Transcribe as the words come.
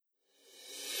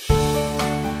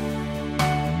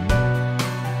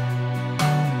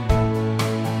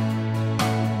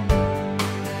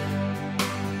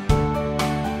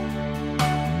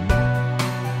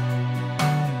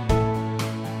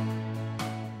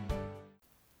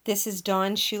This is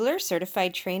Dawn Schuler,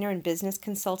 certified trainer and business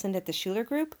consultant at the Schuler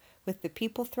Group with the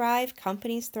People Thrive,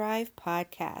 Companies Thrive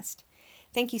podcast.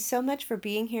 Thank you so much for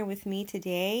being here with me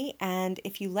today. And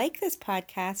if you like this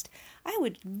podcast, I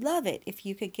would love it if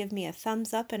you could give me a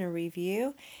thumbs up and a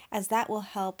review, as that will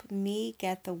help me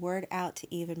get the word out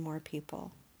to even more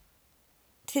people.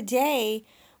 Today,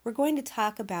 we're going to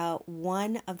talk about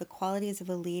one of the qualities of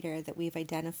a leader that we've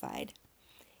identified.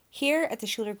 Here at the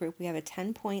Schuler Group, we have a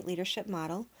 10-point leadership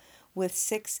model with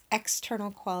 6 external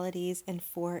qualities and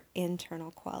 4 internal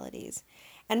qualities.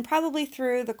 And probably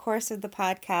through the course of the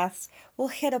podcast, we'll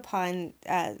hit upon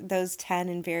those 10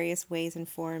 in various ways and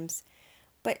forms.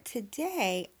 But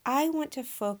today, I want to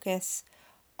focus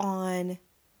on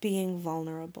being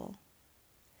vulnerable.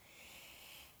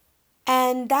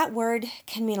 And that word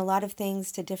can mean a lot of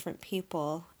things to different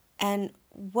people. And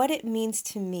what it means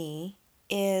to me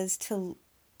is to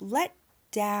let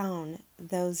down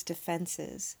those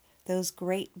defenses, those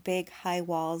great big high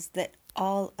walls that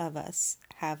all of us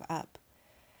have up.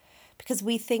 Because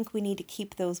we think we need to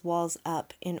keep those walls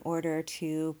up in order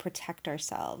to protect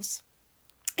ourselves.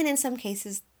 And in some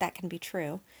cases, that can be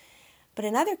true. But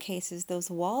in other cases, those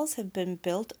walls have been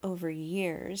built over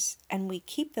years, and we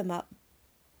keep them up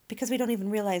because we don't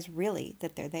even realize really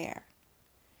that they're there.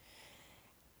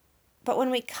 But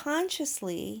when we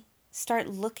consciously start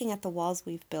looking at the walls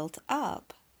we've built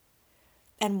up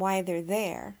and why they're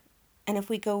there, and if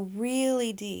we go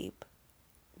really deep,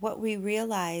 what we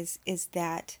realize is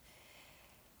that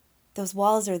those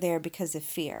walls are there because of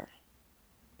fear.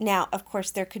 Now, of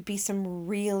course, there could be some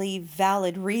really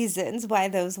valid reasons why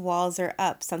those walls are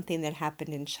up. Something that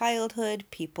happened in childhood,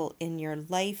 people in your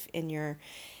life, in your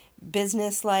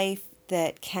business life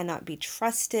that cannot be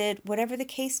trusted, whatever the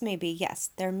case may be.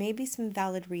 Yes, there may be some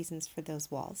valid reasons for those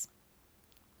walls.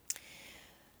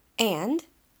 And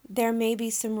there may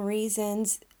be some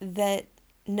reasons that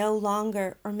no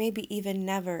longer or maybe even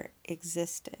never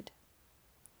existed.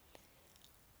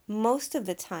 Most of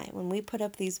the time when we put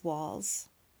up these walls,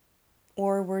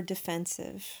 or we're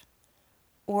defensive,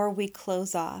 or we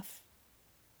close off,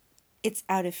 it's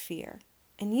out of fear.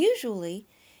 And usually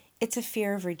it's a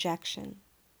fear of rejection,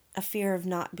 a fear of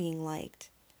not being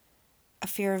liked, a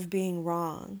fear of being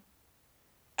wrong,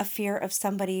 a fear of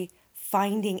somebody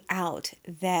finding out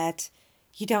that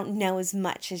you don't know as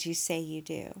much as you say you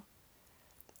do.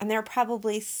 And there are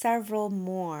probably several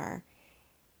more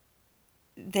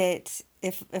that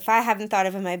if I haven't thought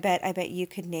of them, I bet you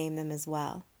could name them as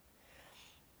well.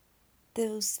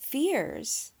 Those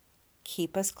fears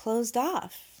keep us closed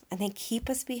off, and they keep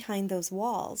us behind those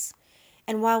walls.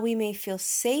 And while we may feel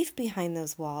safe behind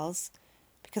those walls,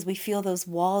 because we feel those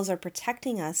walls are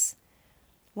protecting us,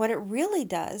 what it really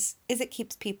does is it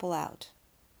keeps people out.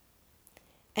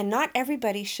 And not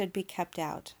everybody should be kept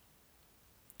out.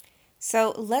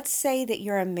 So let's say that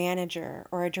you're a manager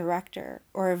or a director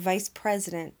or a vice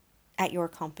president at your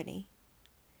company,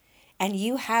 and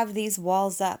you have these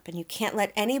walls up and you can't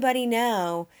let anybody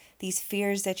know these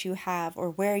fears that you have, or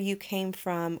where you came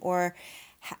from, or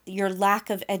your lack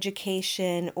of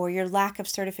education, or your lack of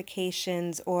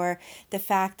certifications, or the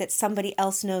fact that somebody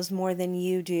else knows more than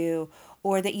you do,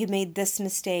 or that you made this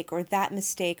mistake or that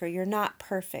mistake, or you're not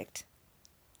perfect.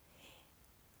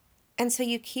 And so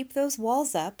you keep those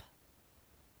walls up,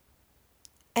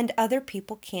 and other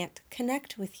people can't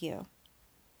connect with you.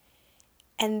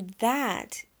 And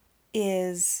that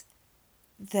is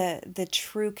the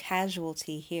true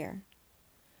casualty here.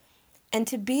 And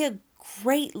to be a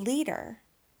great leader,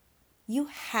 you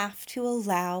have to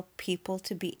allow people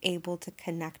to be able to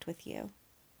connect with you.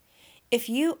 If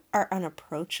you are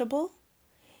unapproachable,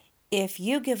 if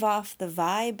you give off the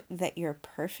vibe that you're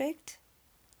perfect,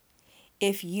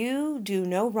 if you do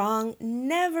no wrong,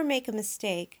 never make a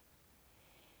mistake,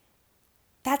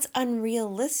 that's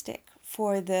unrealistic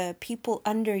for the people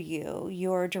under you,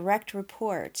 your direct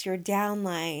reports, your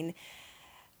downline,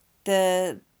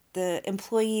 the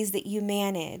employees that you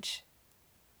manage,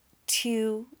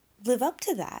 to live up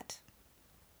to that.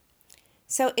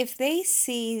 So if they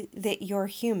see that you're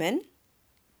human,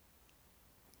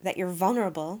 that you're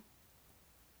vulnerable,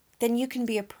 then you can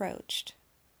be approached.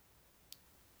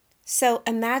 So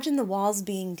imagine the walls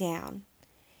being down,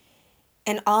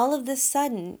 and all of a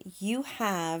sudden you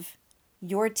have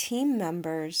your team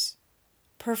members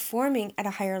performing at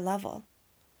a higher level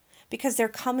because they're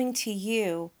coming to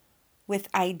you with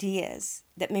ideas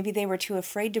that maybe they were too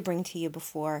afraid to bring to you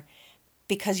before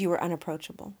because you were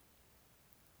unapproachable.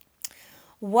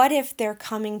 What if they're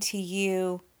coming to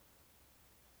you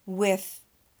with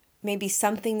maybe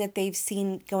something that they've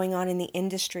seen going on in the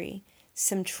industry,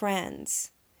 some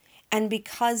trends, And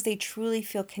because they truly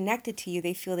feel connected to you,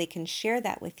 they feel they can share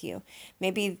that with you.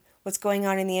 Maybe what's going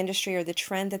on in the industry or the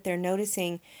trend that they're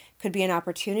noticing could be an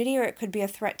opportunity or it could be a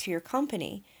threat to your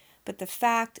company. But the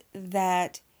fact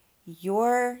that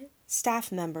your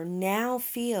staff member now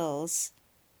feels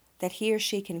that he or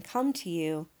she can come to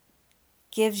you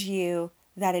gives you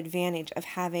that advantage of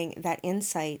having that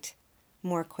insight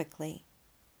more quickly.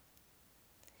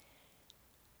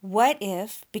 What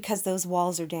if, because those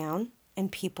walls are down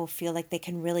and people feel like they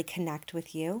can really connect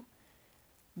with you,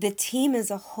 the team as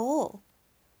a whole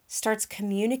starts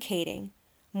communicating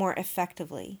more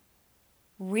effectively?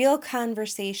 Real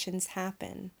conversations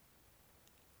happen.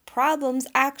 Problems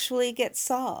actually get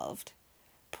solved.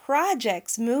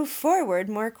 Projects move forward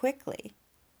more quickly.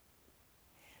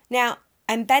 Now,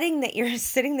 I'm betting that you're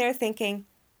sitting there thinking,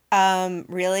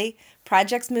 really?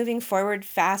 Projects moving forward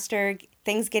faster,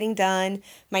 things getting done,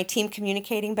 my team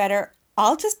communicating better,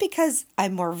 all just because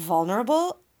I'm more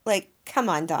vulnerable? Like, come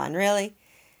on, Dawn, really?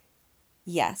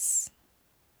 Yes.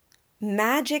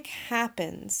 Magic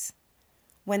happens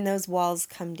when those walls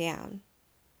come down.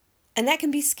 And that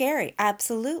can be scary,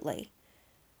 absolutely.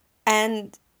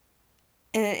 And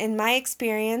in my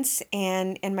experience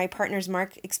and in my partner's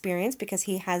Mark experience, because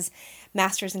he has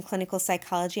master's in clinical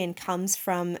psychology and comes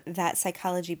from that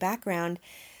psychology background,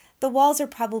 the walls are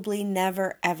probably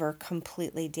never, ever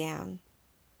completely down.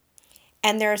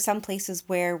 And there are some places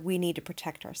where we need to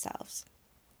protect ourselves.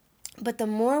 But the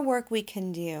more work we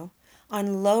can do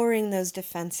on lowering those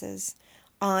defenses,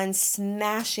 on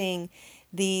smashing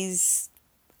these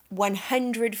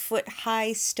 100-foot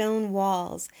high stone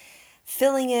walls,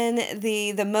 filling in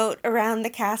the moat around the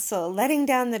castle, letting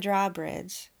down the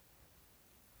drawbridge,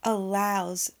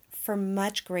 allows for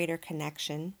much greater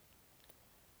connection,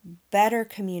 better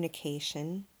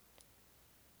communication,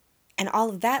 and all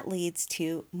of that leads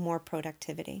to more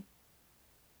productivity.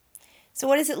 So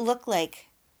what does it look like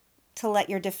to let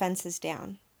your defenses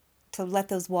down, to let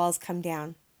those walls come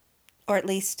down, or at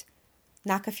least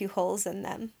knock a few holes in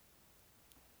them?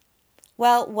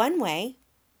 Well, one way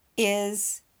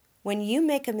is when you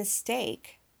make a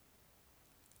mistake,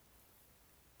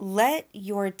 let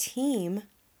your team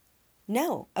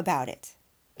know about it.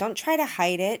 Don't try to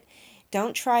hide it.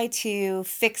 Don't try to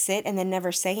fix it and then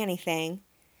never say anything.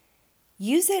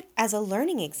 Use it as a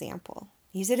learning example.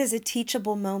 Use it as a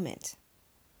teachable moment.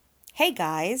 Hey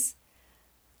guys,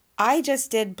 I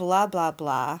just did blah, blah,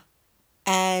 blah,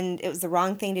 and it was the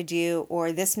wrong thing to do,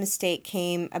 or this mistake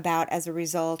came about as a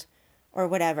result, or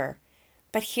whatever.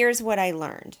 But here's what I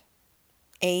learned.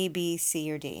 A, B, C,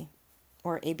 or D,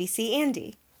 or A, B, C, and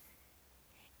D.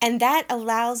 And that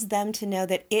allows them to know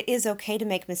that it is okay to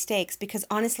make mistakes, because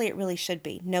honestly, it really should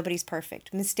be. Nobody's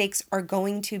perfect. Mistakes are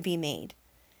going to be made.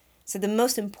 So the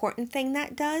most important thing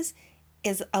that does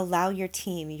is allow your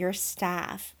team, your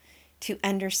staff, to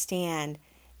understand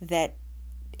that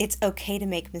it's okay to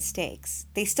make mistakes.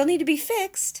 They still need to be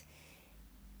fixed,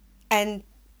 and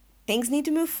things need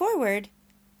to move forward,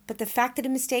 but the fact that a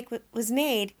mistake was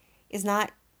made is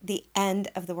not the end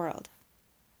of the world.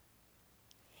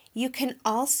 You can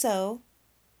also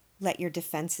let your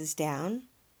defenses down,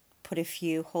 put a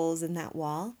few holes in that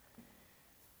wall,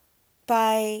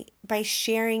 by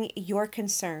sharing your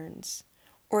concerns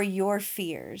or your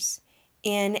fears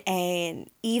in an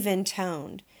even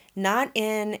tone, not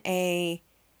in a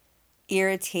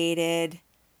irritated,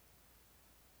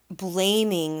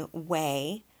 blaming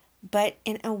way, but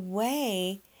in a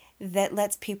way that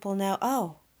lets people know,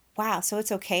 oh, wow, so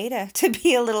it's okay to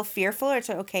be a little fearful, or it's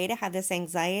okay to have this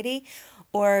anxiety,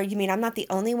 or you mean I'm not the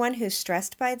only one who's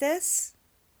stressed by this?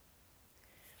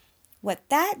 What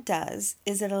that does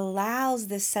is it allows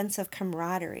this sense of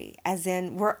camaraderie, as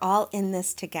in we're all in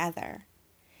this together,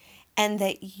 and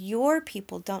that your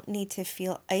people don't need to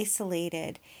feel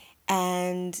isolated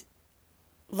and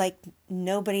like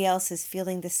nobody else is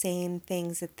feeling the same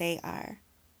things that they are.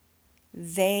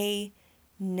 They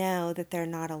know that they're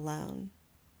not alone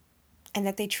and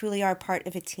that they truly are part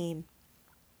of a team.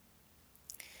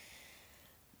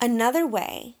 Another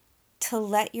way to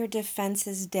let your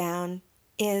defenses down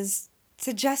is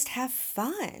to just have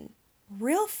fun,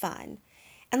 real fun,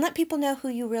 and let people know who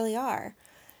you really are.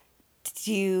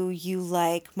 Do you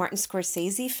like Martin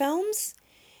Scorsese films?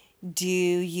 Do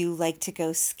you like to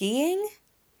go skiing?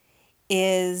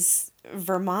 Is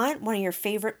Vermont one of your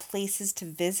favorite places to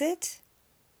visit?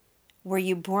 Were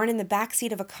you born in the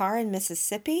backseat of a car in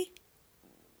Mississippi?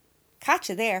 Caught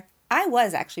you there. I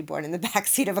was actually born in the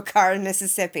backseat of a car in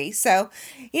Mississippi. So,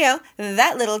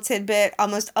 that little tidbit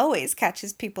almost always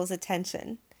catches people's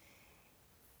attention.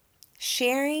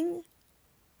 Sharing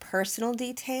personal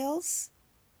details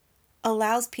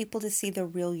allows people to see the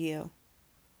real you,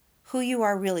 who you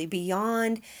are really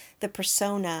beyond the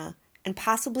persona and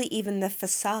possibly even the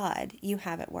facade you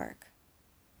have at work.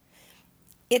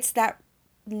 It's that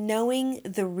knowing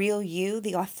the real you,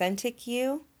 the authentic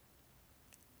you,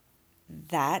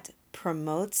 that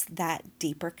promotes that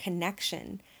deeper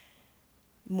connection,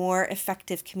 more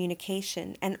effective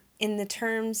communication. And in the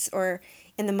terms or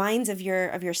in the minds of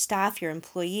your staff, your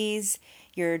employees,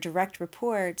 your direct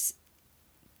reports,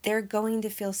 they're going to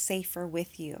feel safer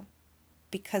with you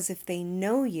because if they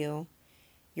know you,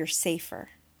 you're safer.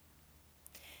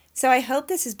 So I hope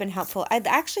this has been helpful. I'd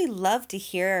actually love to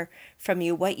hear from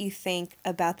you what you think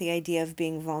about the idea of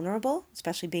being vulnerable,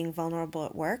 especially being vulnerable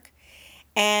at work.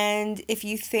 And if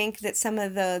you think that some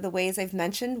of the ways I've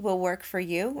mentioned will work for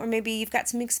you, or maybe you've got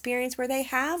some experience where they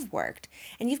have worked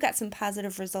and you've got some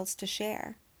positive results to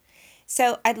share.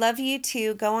 So I'd love you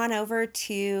to go on over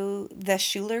to the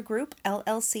Schuler Group,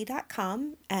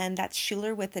 LLC.com, and that's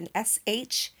Schuler with an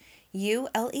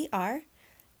SHULER,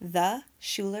 the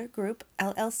Schuler Group,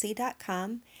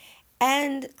 LLC.com,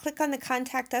 and click on the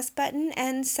Contact Us button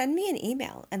and send me an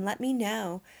email and let me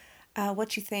know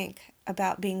what you think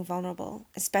about being vulnerable,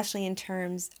 especially in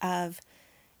terms of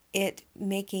it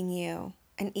making you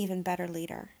an even better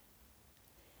leader.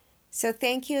 So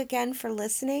thank you again for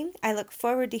listening. I look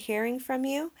forward to hearing from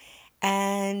you,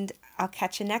 and I'll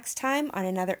catch you next time on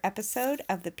another episode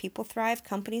of the People Thrive,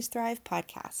 Companies Thrive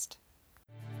podcast.